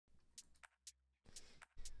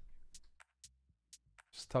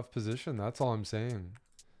tough position. That's all I'm saying.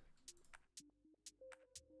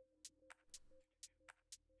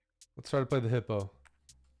 Let's try to play the hippo.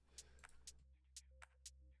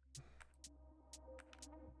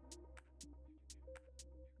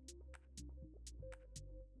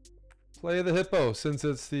 Play the hippo since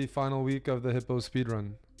it's the final week of the hippo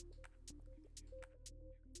speedrun.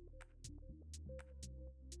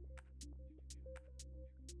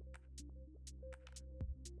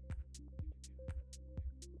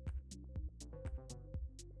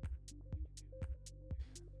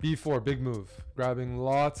 B4, big move. Grabbing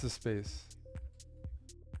lots of space.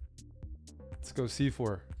 Let's go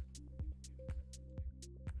C4.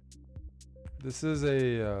 This is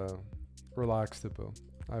a relaxed hippo.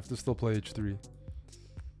 I have to still play H3.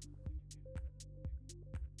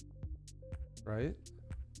 Right?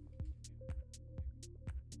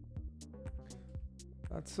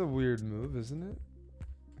 That's a weird move, isn't it?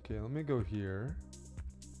 Okay, let me go here.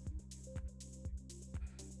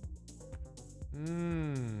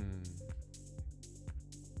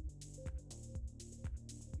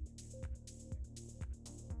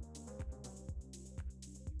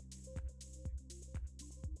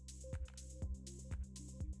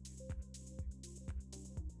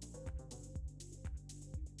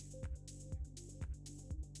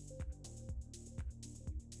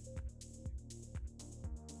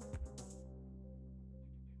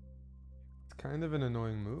 Kind of an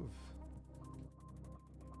annoying move.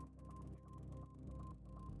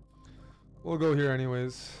 We'll go here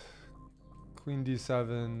anyways. Queen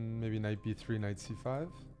d7, maybe knight b3, knight c5.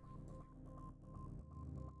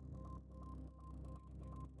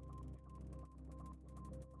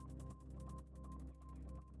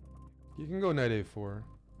 You can go knight a4.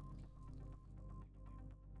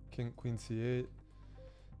 King, queen c8.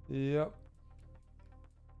 Yep.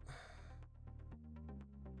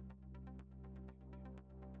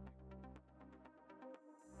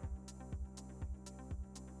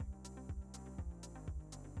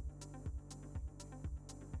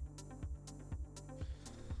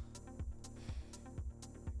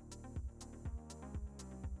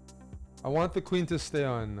 I want the queen to stay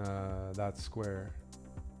on that square.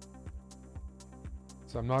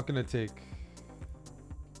 So I'm not going to take.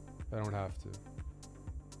 I don't have to.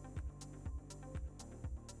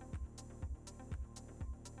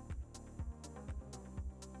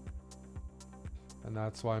 And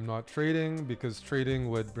that's why I'm not trading, because trading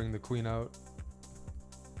would bring the queen out.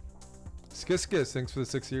 Skis Skis, thanks for the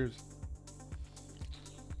 6 years.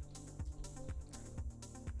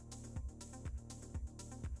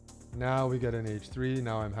 Now we get an h3.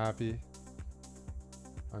 Now I'm happy.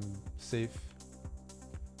 I'm safe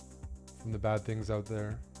from the bad things out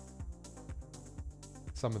there.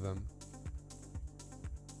 Some of them.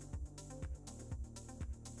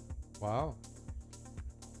 Wow.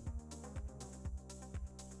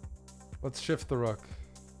 Let's shift the rook.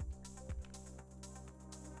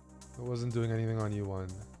 It wasn't doing anything on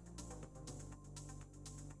e1.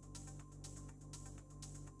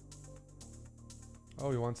 Oh,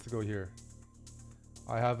 he wants to go here.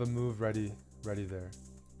 I have a move ready there.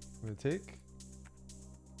 I'm gonna take.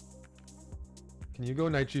 Can you go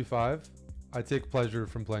knight g5? I take pleasure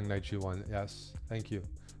from playing knight g1. Yes, thank you.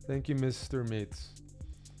 Thank you, Mr. Mates.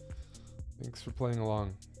 Thanks for playing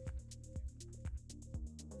along.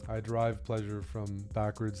 I derive pleasure from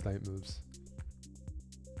backwards knight moves.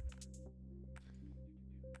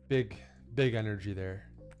 Big energy there.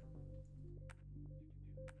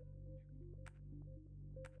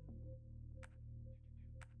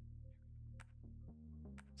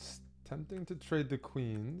 It's tempting to trade the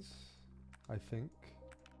queens, I think.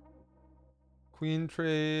 Queen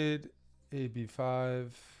trade, a b5,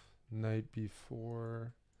 knight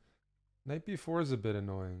b4. Knight b4 is a bit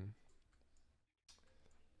annoying.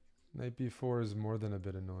 Knight b4 is more than a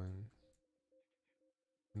bit annoying.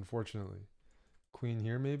 Unfortunately. Queen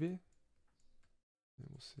here maybe? Yeah,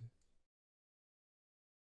 we'll see.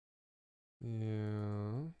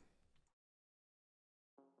 Yeah.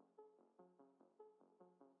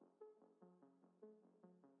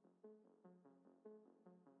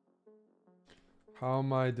 How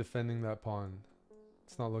am I defending that pawn?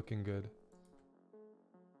 It's not looking good.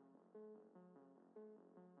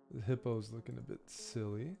 The hippo's looking a bit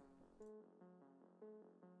silly.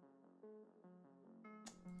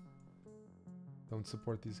 Don't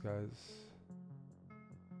support these guys.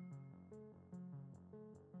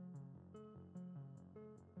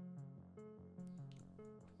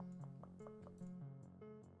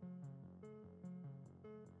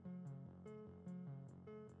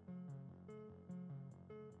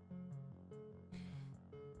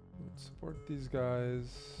 Don't support these guys.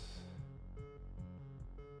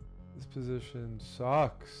 position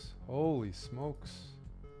sucks. Holy smokes.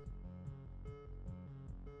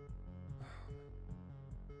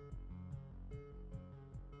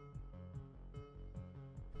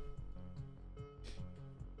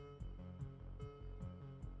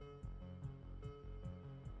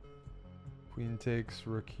 Queen takes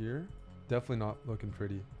rook here. Definitely not looking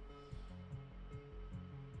pretty.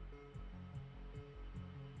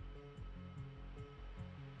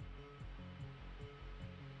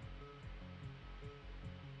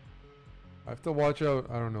 I have to watch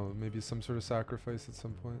out, I don't know, maybe some sort of sacrifice at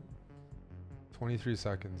some point. 23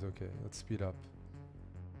 seconds, okay, let's speed up.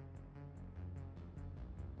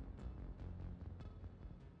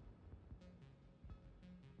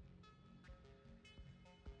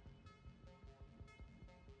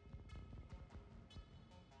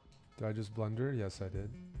 Did I just blunder? Yes, I did.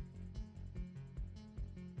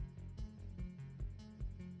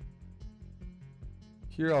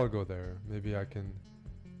 Here I'll go there. Maybe I can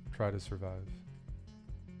try to survive.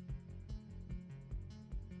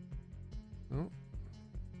 Oh.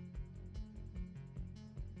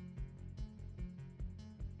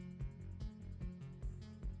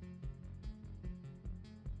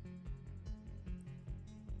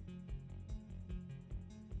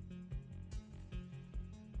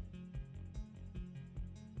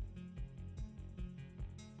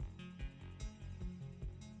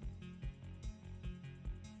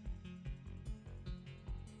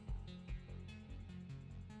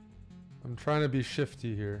 I'm trying to be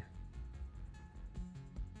shifty here.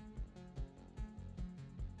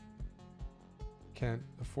 Can't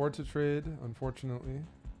afford to trade, unfortunately.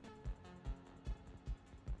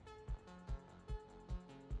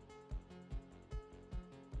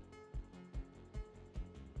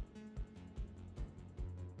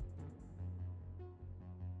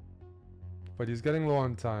 But he's getting low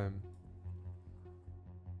on time.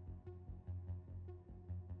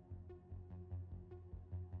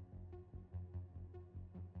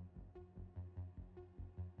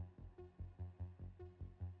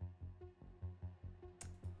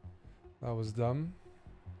 That was dumb.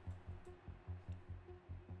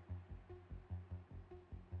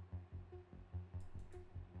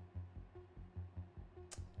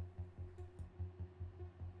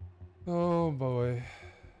 Oh boy.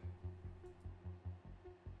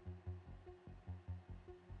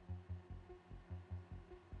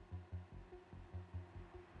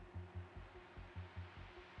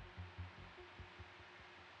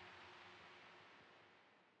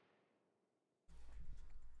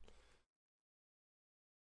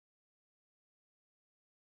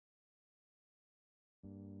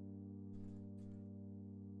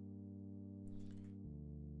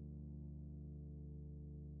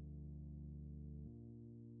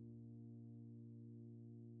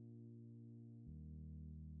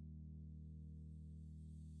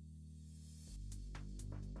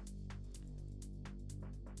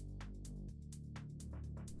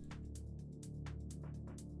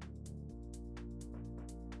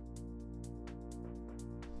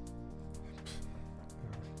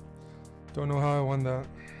 Don't know how I won that.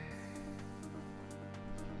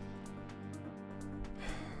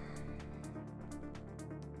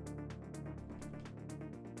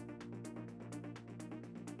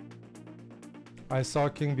 I saw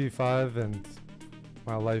King B5 and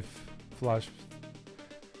my life flashed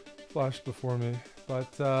before me, but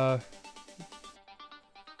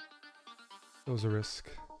it was a risk.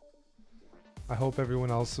 I hope everyone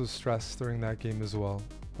else was stressed during that game as well.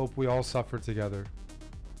 Hope we all suffer together.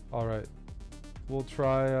 All right, we'll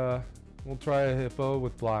try a hippo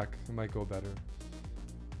with black. It might go better.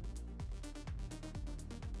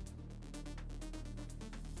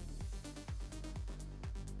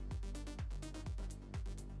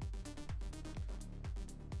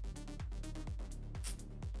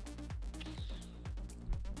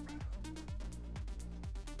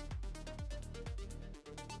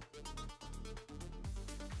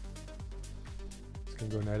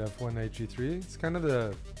 Go knight f1, knight g3. It's kind of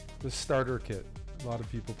the starter kit. A lot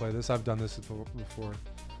of people play this. I've done this before.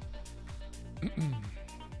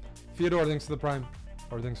 Theodore, thanks to the prime.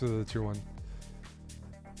 Or thanks to the tier 1.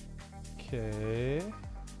 Okay.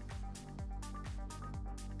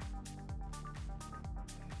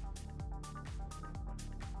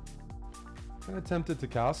 Kind of tempted to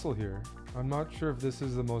castle here. I'm not sure if this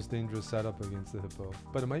is the most dangerous setup against the hippo,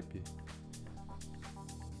 but it might be.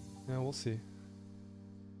 Yeah, we'll see.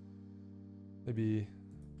 Maybe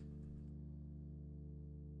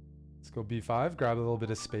let's go b5, grab a little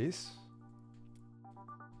bit of space.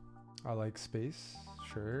 I like space.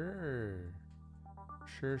 Sure.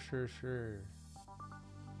 Sure.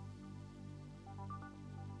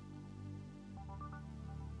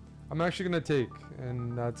 I'm actually gonna take,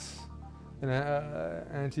 and that's an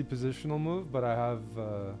anti-positional move, but I have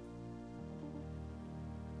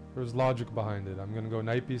there's logic behind it. I'm gonna go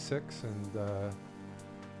knight b6 and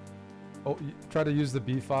try to use the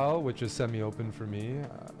b file, which is semi-open for me,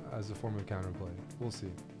 as a form of counterplay. We'll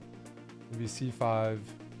see. Maybe c5.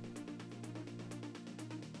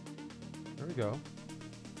 There we go.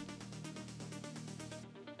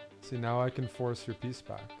 See, now I can force your piece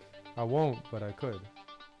back. I won't, but I could.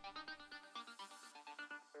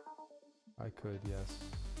 I could, yes.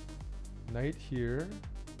 Knight here.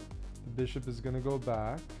 The bishop is gonna go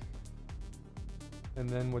back. And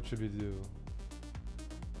then what should we do?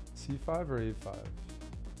 c5 or a5?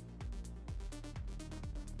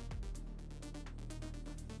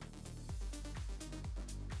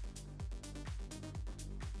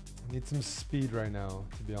 I need some speed right now,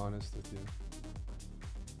 to be honest with you.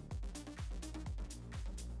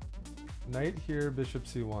 Knight here, bishop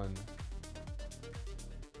c1.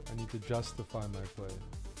 I need to justify my play.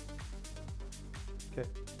 Okay.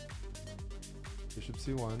 Bishop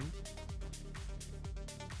c1.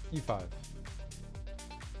 e5.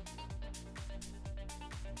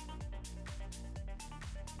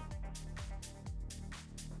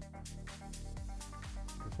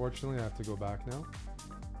 Unfortunately, I have to go back now.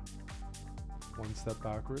 One step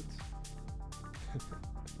backwards.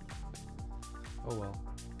 Oh well.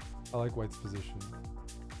 I like white's position.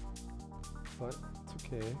 But it's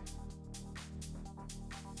okay.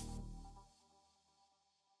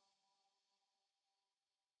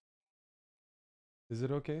 Is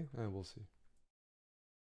it okay? We'll see.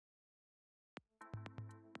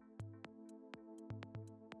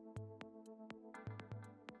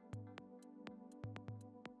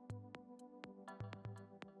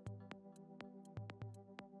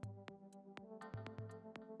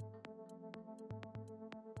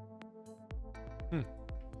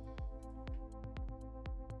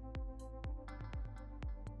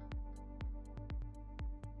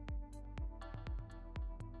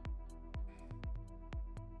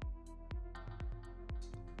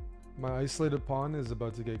 My isolated pawn is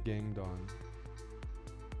about to get ganged on.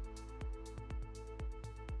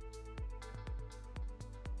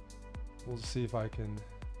 We'll see if I can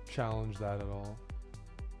challenge that at all.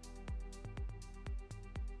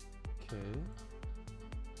 Okay.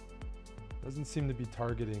 Doesn't seem to be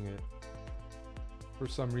targeting it for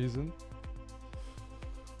some reason.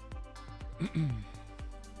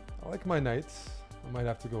 I like my knights. I might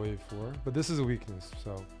have to go a4, but this is a weakness,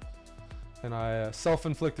 so. And I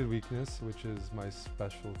self-inflicted weakness, which is my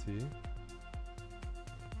specialty.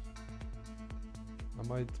 I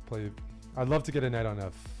might play. I'd love to get a knight on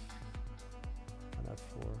f. On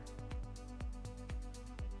f4.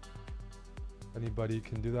 Anybody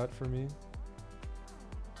can do that for me?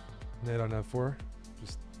 Knight on f4.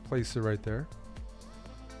 Just place it right there.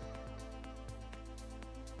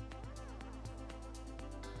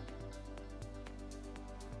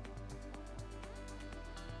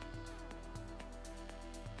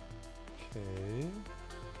 Okay.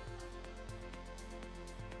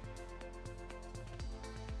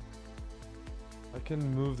 I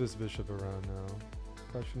can move this bishop around now.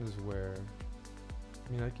 Question is where.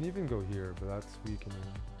 I mean, I can even go here, but that's weakening.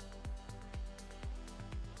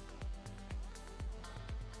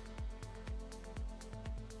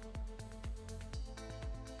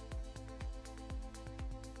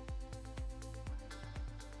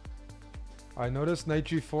 I noticed knight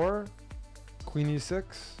g4, queen e6,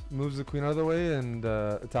 moves the queen out of the way and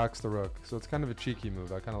attacks the rook. So it's kind of a cheeky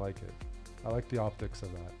move. I kind of like it. I like the optics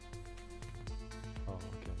of that. Oh,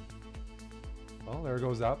 okay. Well, there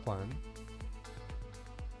goes that plan.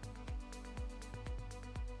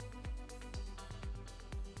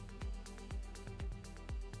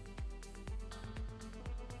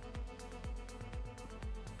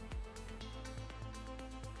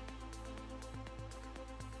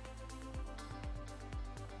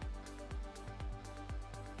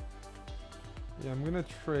 Yeah, I'm gonna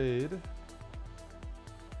trade. It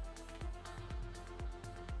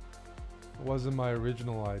wasn't my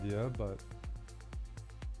original idea, but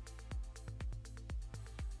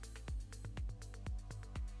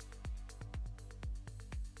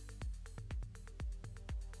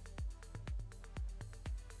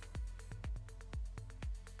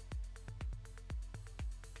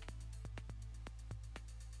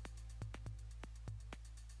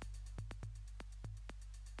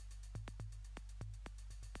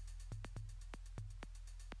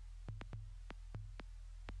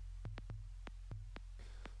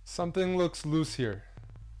something looks loose here.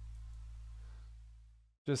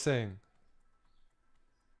 Just saying.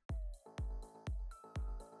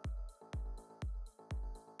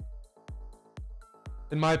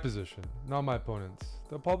 In my position, not my opponent's.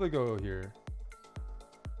 They'll probably go here.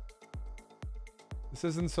 This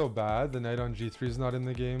isn't so bad. The knight on g3 is not in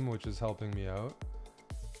the game, which is helping me out.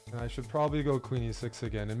 And I should probably go queen e6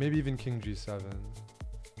 again, and maybe even king g7.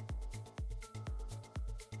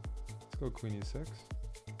 Let's go queen e6.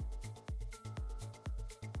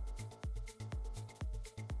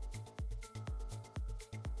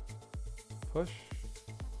 Push.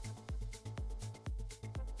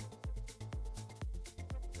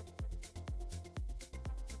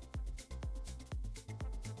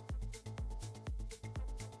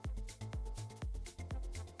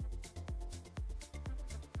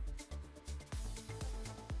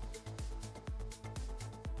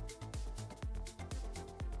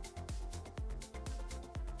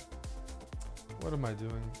 What am I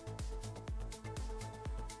doing?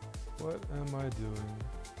 What am I doing?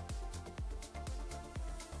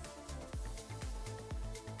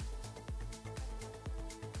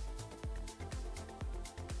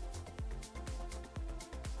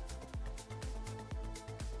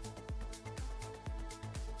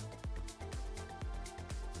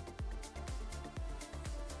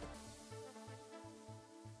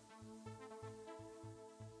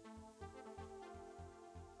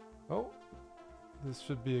 Oh, this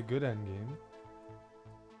should be a good endgame.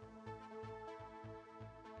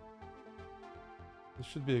 This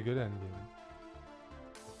should be a good endgame.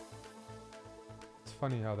 It's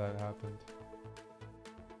funny how that happened.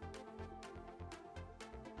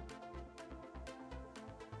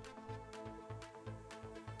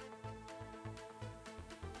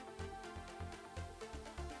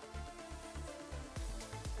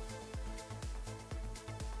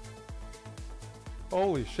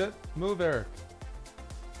 Holy shit, move Eric.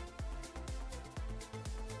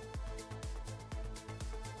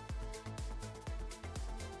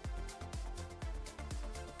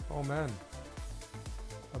 Oh man,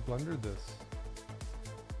 I blundered this.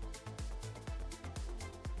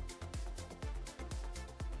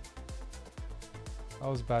 That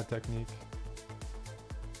was bad technique.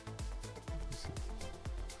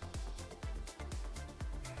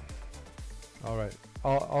 All right,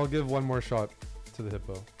 I'll give one more shot to the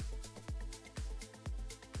hippo.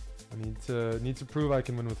 I need to prove I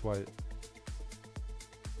can win with white.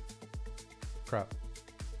 Crap.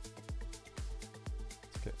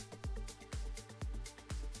 It's okay.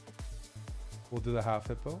 We'll do the half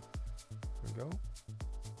hippo. There we go.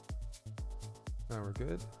 Now we're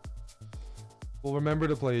good. We'll remember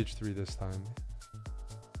to play h3 this time.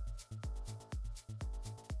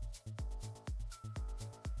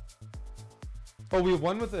 Oh, we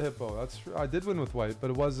won with the hippo. That's true. I did win with white, but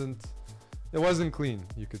it wasn't clean,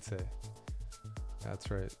 you could say.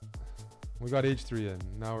 That's right. We got h3 in.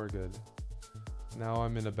 Now we're good. Now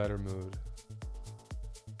I'm in a better mood.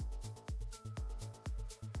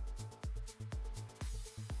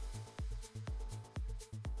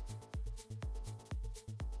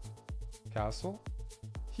 Castle?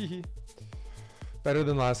 Hehe. Better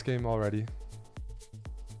than last game already.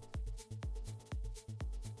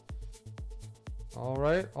 All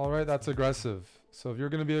right, that's aggressive. So if you're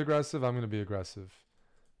going to be aggressive, I'm going to be aggressive.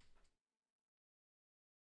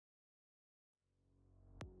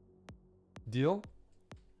 Deal?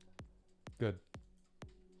 Good.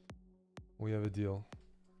 We have a deal.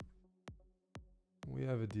 We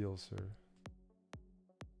have a deal, sir.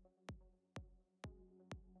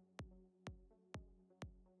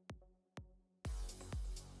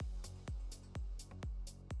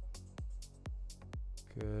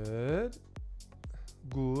 Good.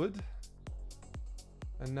 Good.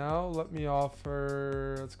 And now let me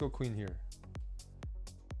offer, let's go queen here.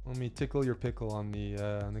 Let me tickle your pickle on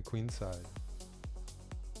the queen side.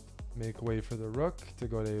 Make way for the rook to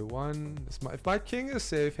go to a1. If my king is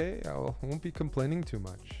safe, hey, I won't be complaining too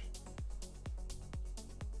much.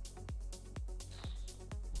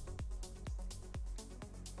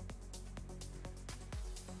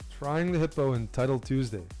 Trying the hippo in Title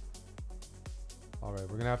Tuesday. All right,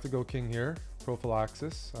 we're gonna have to go king here.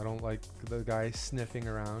 Prophylaxis. I don't like the guy sniffing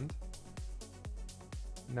around.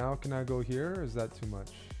 Now can I go here, or is that too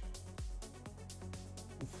much?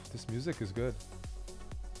 Oof, this music is good.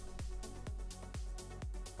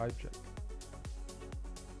 Pipe check.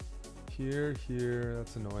 Here,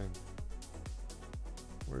 that's annoying.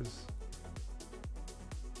 Where's...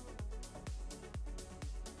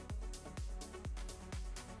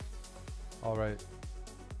 All right,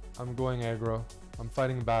 I'm going aggro. I'm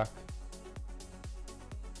fighting back.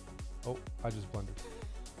 Oh, I just blundered.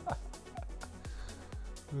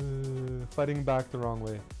 Fighting back the wrong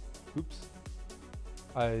way. Oops.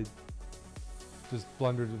 I just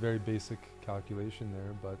blundered a very basic calculation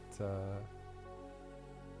there, but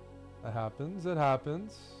That happens. It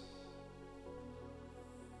happens.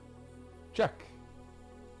 Check.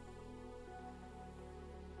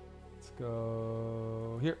 Let's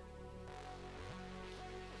go here.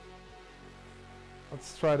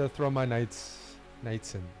 Let's try to throw my knights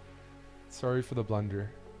in. Sorry for the blunder.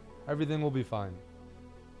 Everything will be fine.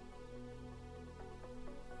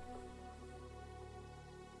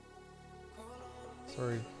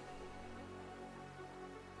 Sorry.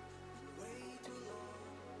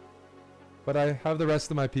 But I have the rest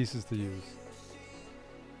of my pieces to use.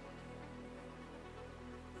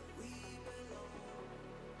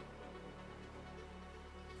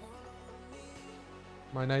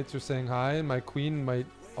 My knights are saying hi, and my queen might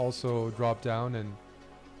also drop down and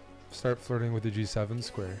start flirting with the G7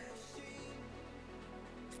 square.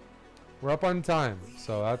 We're up on time,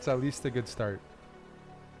 so that's at least a good start.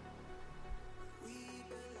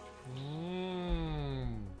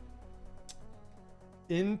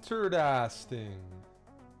 Interesting.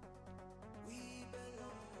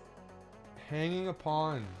 Hanging a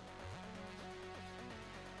pawn.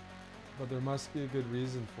 But there must be a good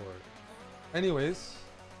reason for it. Anyways,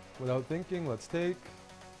 without thinking, let's take.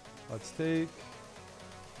 Let's take.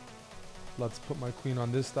 Let's put my queen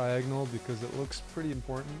on this diagonal because it looks pretty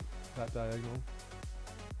important, that diagonal.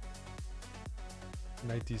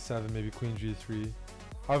 Knight d7, maybe queen g3.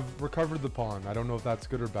 I've recovered the pawn. I don't know if that's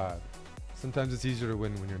good or bad. Sometimes it's easier to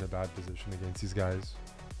win when you're in a bad position against these guys.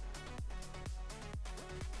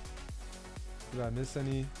 Did I miss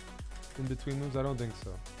any in-between moves? I don't think so.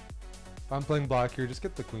 If I'm playing black here, just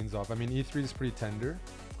get the queens off. I mean, e3 is pretty tender.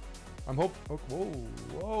 I'm oh,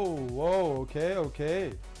 whoa,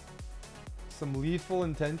 okay. Some lethal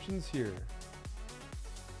intentions here.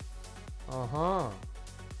 Uh-huh.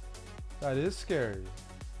 That is scary.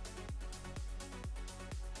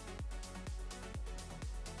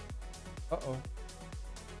 Uh-oh.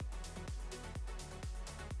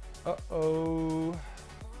 Uh-oh.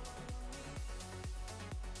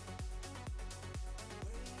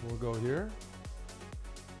 We'll go here.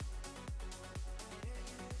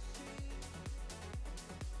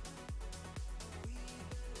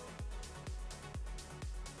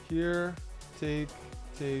 Here, take,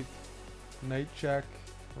 knight check,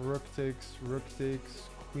 rook takes,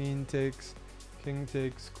 queen takes, king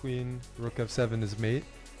takes, queen, rook f7 is mate.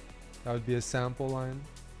 That would be a sample line.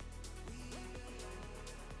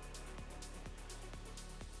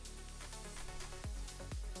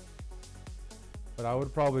 But I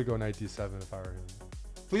would probably go knight d7 if I were him.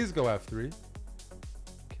 Please go f3.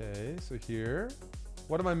 Okay, so here.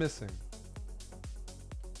 What am I missing?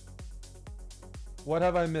 What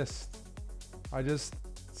have I missed? I just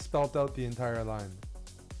spelt out the entire line.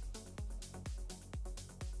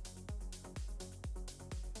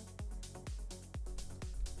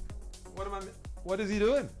 What is he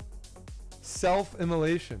doing?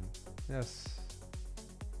 Self-immolation. Yes.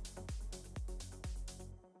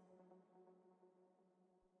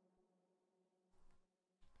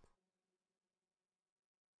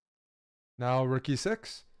 Now rook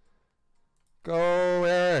e6. Go,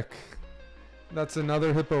 Eric. That's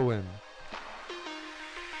another HIPPO win.